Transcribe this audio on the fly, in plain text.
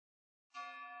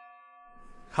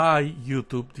Hi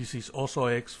YouTube, this is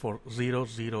OsoX for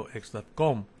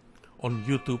ZeroZeroX.com. On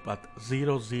YouTube at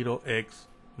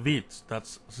ZeroZeroXVids,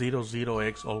 that's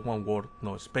ZeroZeroX, all one word,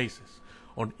 no spaces.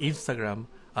 On Instagram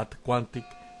at Quantic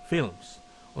Films.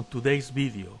 On today's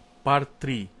video, part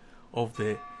 3 of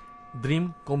the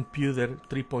Dream Computer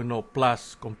 3.0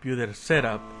 Plus computer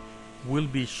setup, will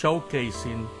be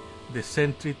showcasing the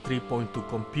Sentry 3.2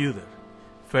 computer.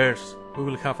 First, we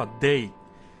will have a day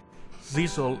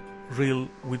sizzle reel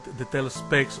with detailed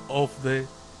specs of the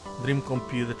Dream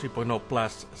Computer 3.0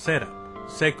 Plus setup.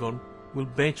 Second, we'll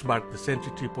benchmark the Sentry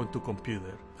 3.2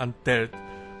 computer. And third,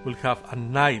 we'll have a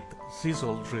Nite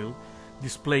sizzle reel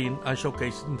displaying and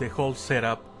showcasing the whole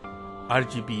setup,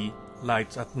 RGB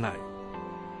lights at night.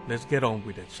 Let's get on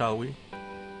with it, shall we?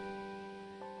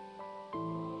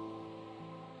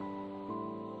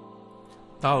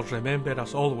 Now remember,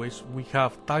 as always, we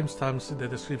have timestamps in the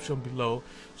description below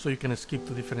so you can skip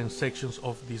to different sections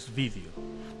of this video.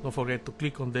 Don't forget to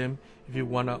click on them if you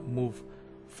want to move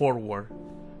forward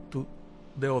to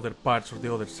the other parts or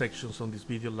the other sections on this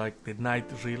video, like the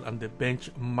night reel and the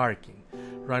benchmarking.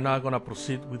 Right now I'm going to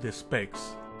proceed with the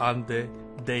specs and the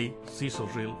day sizzle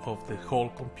reel of the whole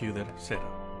computer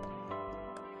setup.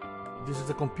 This is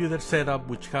the computer setup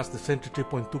which has the Sentry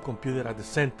 3.2 computer at the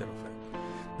center of it.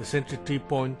 The Sentry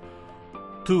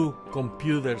 3.2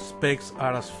 computer specs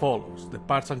are as follows. The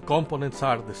parts and components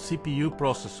are: the CPU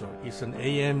processor is an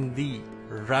AMD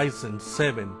Ryzen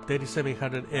 7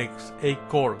 3700X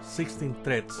 8-core 16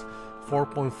 threads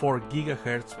 4.4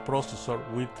 GHz processor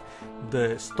with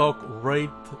the stock RAID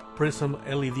Prism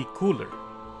LED cooler.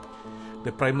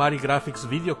 The primary graphics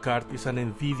video card is an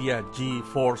NVIDIA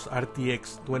GeForce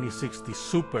RTX 2060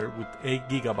 Super with 8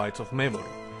 GB of memory.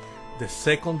 The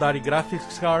secondary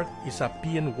graphics card is a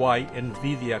PNY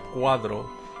NVIDIA Quadro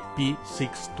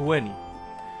P620.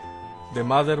 The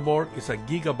motherboard is a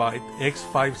Gigabyte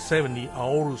X570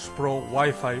 Aorus Pro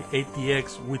Wi-Fi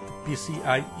ATX with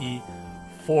PCIe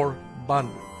 4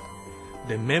 bandwidth.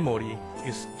 The memory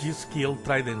is G.Skill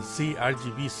Trident C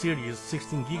RGB series,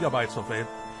 16 GB of it,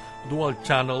 dual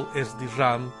channel SD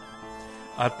RAM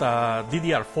at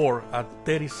DDR4 at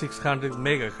 3600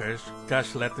 MHz,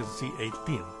 cache latency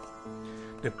 18.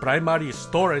 The primary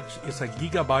storage is a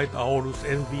Gigabyte Aorus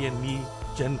NVMe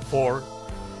Gen 4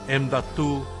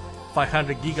 M.2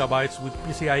 500 GB with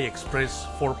PCI Express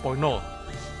 4.0.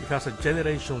 It has a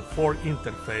Generation 4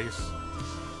 interface,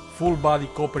 full body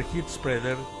copper heat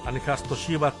spreader, and it has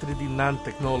Toshiba 3D NAND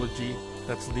technology,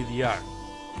 that's DDR.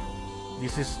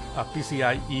 This is a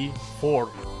PCIe 4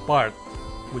 part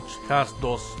which has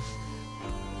those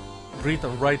read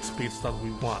and write speeds that we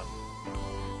want.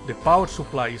 The power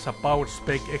supply is a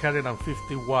PowerSpec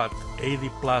 850 watt 80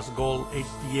 plus gold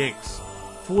ATX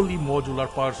fully modular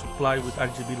power supply with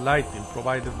RGB lighting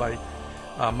provided by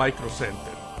Micro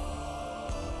Center.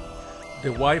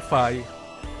 The Wi-Fi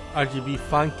RGB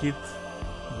fan kit,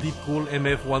 Deepcool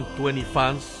MF120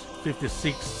 fans,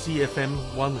 56 CFM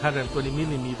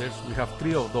 120mm. We have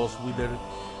 3 of those with their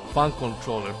fan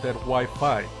controller, their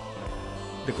Wi-Fi.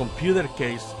 The computer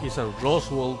case is a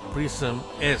Roswell Prism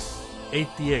S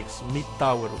ATX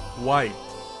mid-tower white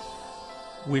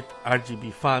with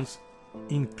RGB fans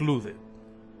included.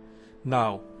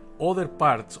 Now, other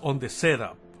parts on the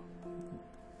setup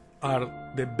are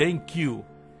the BenQ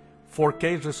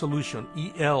 4K resolution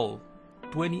EL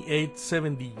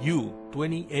 2870U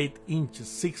 28 inches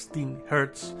 16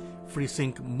 Hz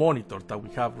FreeSync monitor that we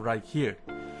have right here.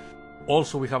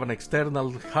 Also, we have an external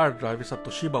hard drive. It's a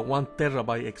Toshiba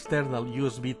 1TB external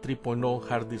USB 3.0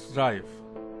 hard disk drive.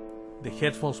 The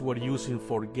headphones we're using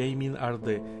for gaming are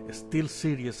the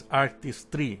SteelSeries Arctis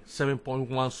 3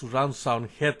 7.1 surround sound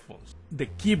headphones. The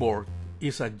keyboard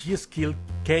is a G.Skill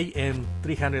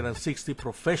KM360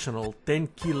 professional 10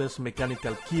 keyless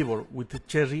mechanical keyboard with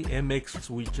Cherry MX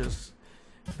switches,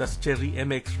 that's Cherry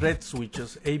MX red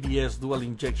switches, ABS dual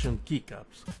injection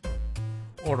keycaps.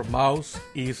 Our mouse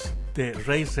is the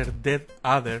Razer Dead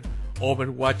Adder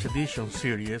Overwatch Edition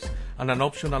series, and an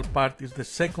optional part is the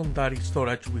secondary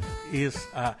storage, which is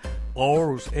a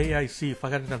Aorus AIC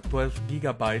 512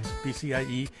 GB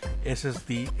PCIe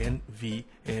SSD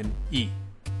NVMe.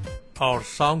 Our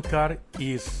sound card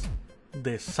is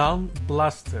the Sound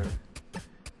Blaster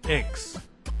X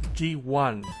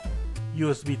G1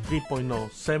 USB 3.0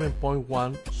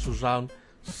 7.1 surround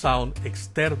sound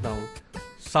external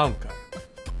sound card.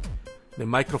 The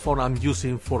microphone I'm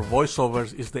using for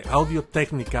voiceovers is the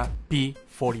Audio-Technica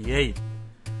P48,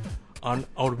 and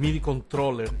our MIDI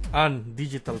controller and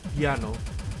digital piano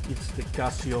is the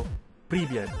Casio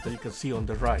Previa that you can see on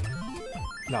the right.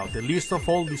 Now, the list of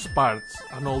all these parts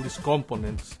and all these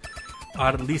components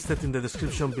are listed in the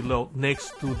description below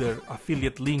next to their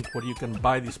affiliate link where you can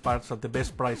buy these parts at the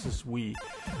best prices we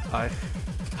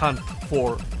hunt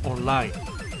for online.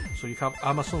 So you have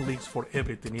Amazon links for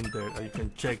everything in there, and you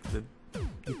can check the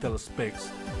detailed specs.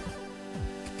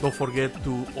 Don't forget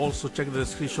to also check the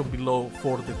description below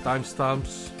for the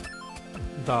timestamps,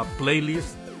 the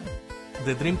playlist,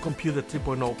 the Dream Computer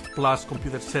 3.0 Plus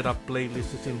computer setup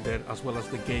playlist is in there, as well as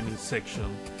the gaming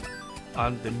section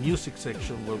and the music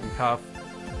section where we have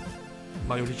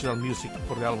my original music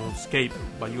for the album Escape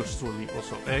by yours truly,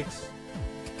 OsoX,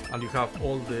 and you have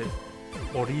all the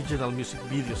original music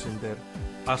videos in there,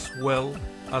 as well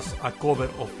as a cover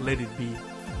of Let It Be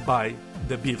by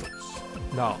the Beatles.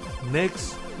 Now,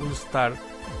 next we'll start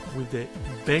with the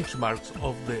benchmarks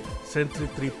of the Sentry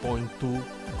 3.2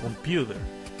 computer,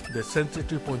 the Sentry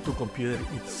 3.2 computer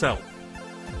itself.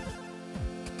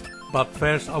 But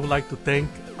first, I would like to thank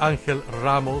Angel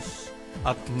Ramos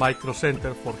at Micro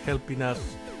Center for helping us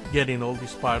getting all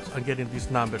these parts and getting these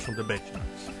numbers on the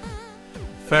benchmarks.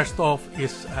 First off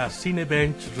is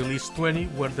Cinebench Release 20,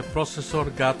 where the processor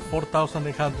got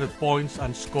 4,800 points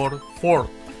and scored 4th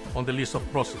on the list of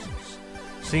processors.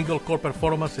 Single core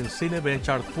performance in Cinebench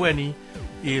R20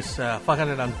 is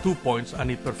 502 points and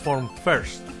it performed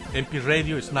first. MP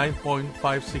radio is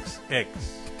 9.56x.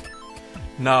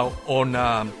 Now on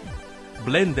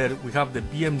Blender we have the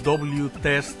BMW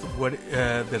test where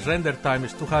the render time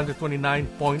is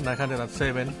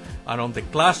 229.907, and on the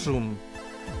Classroom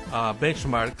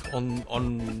benchmark on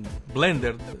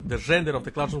Blender the render of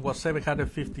the Classroom was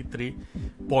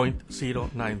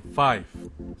 753.095.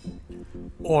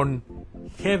 On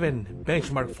Heaven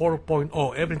benchmark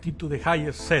 4.0, everything to the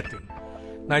highest setting,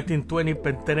 1920 x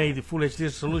 1080 Full HD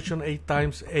resolution,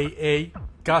 8x AA,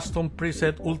 custom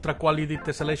preset ultra quality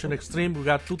tessellation extreme, we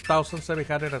got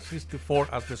 2764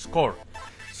 as the score.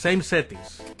 Same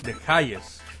settings, the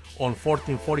highest on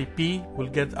 1440p will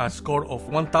get a score of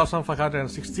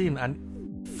 1516, and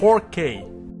 4K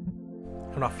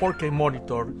on a 4K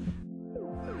monitor,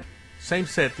 same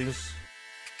settings,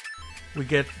 we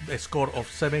get a score of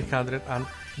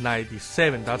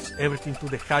 797. That's everything to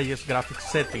the highest graphics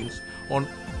settings on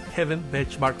Heaven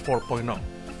benchmark 4.0.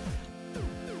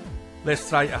 Let's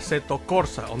try Assetto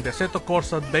Corsa. On the Assetto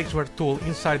Corsa benchmark tool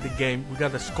inside the game, we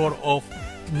got a score of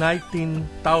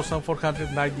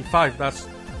 19,495. That's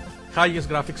highest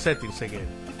graphics settings again.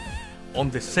 On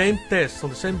the same test,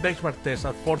 on the same benchmark test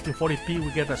at 1440p, we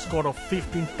get a score of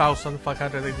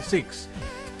 15,586.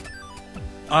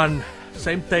 And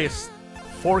same test,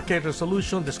 4K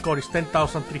resolution, the score is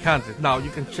 10,300. Now you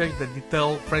can check the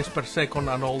detail, frames per second,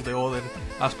 and all the other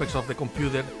aspects of the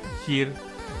computer here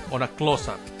on a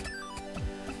close-up.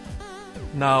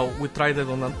 Now we tried it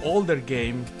on an older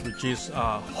game, which is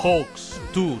Hoax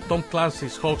 2, Tom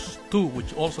Clancy's Hoax 2,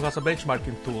 which also has a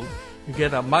benchmarking tool. You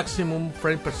get a maximum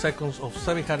frame per second of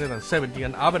 770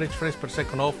 and average frames per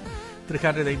second of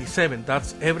 387.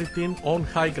 That's everything on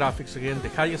high graphics, again the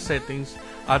highest settings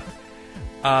at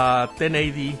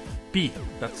 1080p,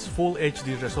 that's full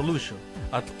HD resolution.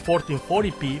 At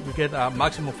 1440p we get a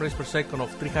maximum frames per second of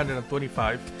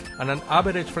 325 and an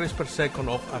average frames per second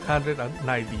of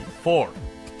 194.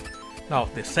 Now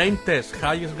the same test,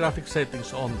 highest graphics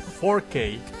settings on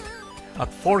 4K. At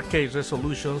 4K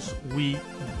resolutions we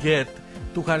get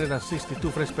 262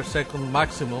 frames per second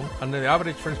maximum, and the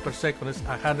average frames per second is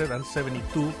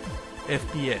 172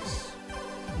 FPS.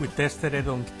 We tested it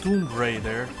on Tomb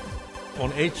Raider. On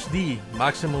HD,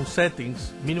 maximum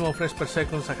settings, minimum frames per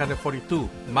second is 142,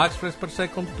 max frames per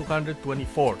second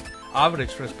 224,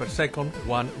 average frames per second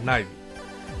 190.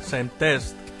 Same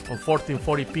test, on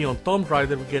 1440p on Tomb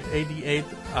Raider we get 88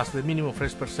 as the minimum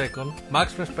frames per second,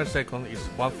 max frames per second is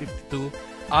 152,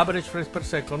 average frames per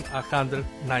second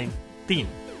 119.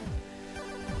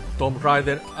 Tomb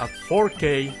Raider at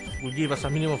 4K will give us a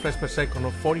minimum frames per second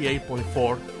of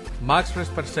 48.4, max frames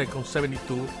per second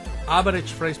 72,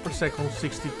 average frames per second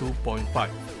 62.5.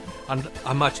 And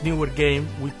a much newer game,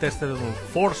 we tested it on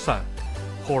Forza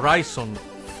Horizon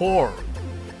 4.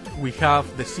 We have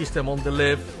the system on the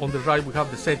left, on the right we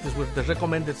have the settings with the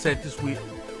recommended settings. We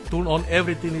turn on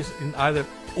everything is in either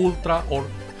ultra or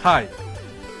high.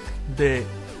 The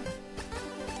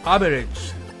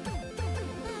average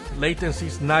latency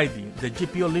is 90, the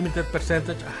GPU limited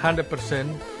percentage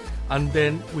 100%. And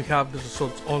then we have the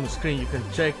results on the screen. You can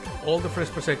check all the frames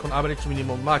per second, average,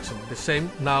 minimum, maximum. The same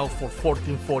now for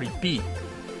 1440p.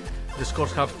 The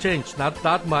scores have changed, not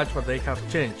that much, but they have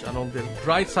changed. And on the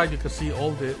right side you can see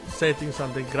all the settings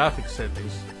and the graphics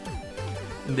settings.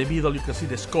 In the middle you can see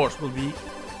the scores will be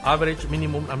average,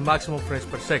 minimum, and maximum frames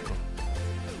per second.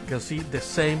 You can see the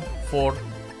same for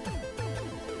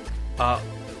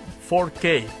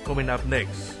 4K coming up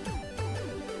next.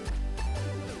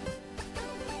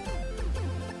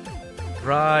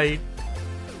 Right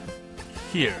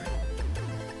here.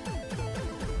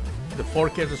 The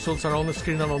 4K results are on the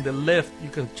screen, and on the left you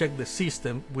can check the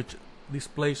system, which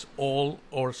displays all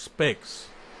our specs.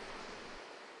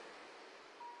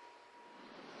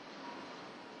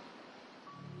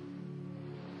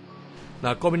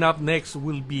 Now coming up next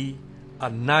will be a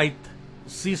Nite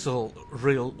sizzle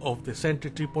reel of the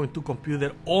Sentry 3.2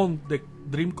 computer on the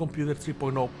Dream Computer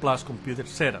 3.0 Plus computer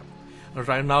setup. And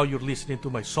right now you're listening to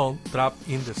my song Drop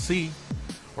in the Sea,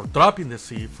 or Drop in the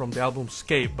Sea, from the album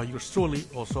Escape by yours truly,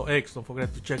 OsoX. Don't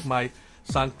forget to check my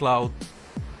SoundCloud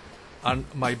and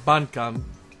my Bandcamp,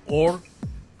 or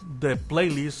the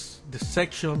playlist, the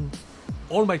section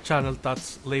on my channel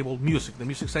that's labeled music. The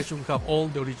music section will have all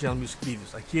the original music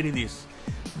videos. And here it is,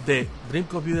 the Dream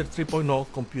Computer 3.0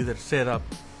 computer setup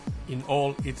in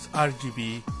all its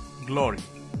RGB glory.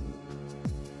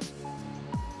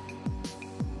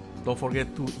 Don't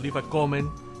forget to leave a comment,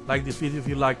 like this video if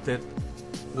you liked it.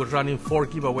 We're running 4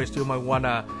 giveaways you might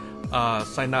wanna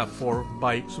sign up for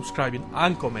by subscribing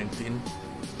and commenting.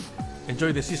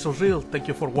 Enjoy the sizzle reel. Thank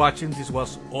you for watching. This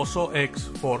was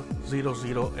OsoX for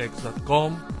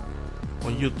ZeroZeroX.com,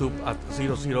 on YouTube at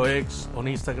ZeroZeroX, on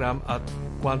Instagram at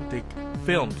Quantic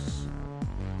Films.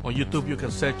 On YouTube you can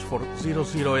search for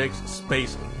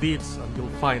ZeroZeroXVids and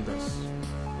you'll find us.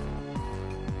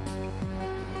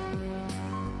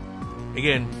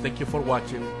 Again, thank you for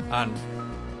watching and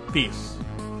peace.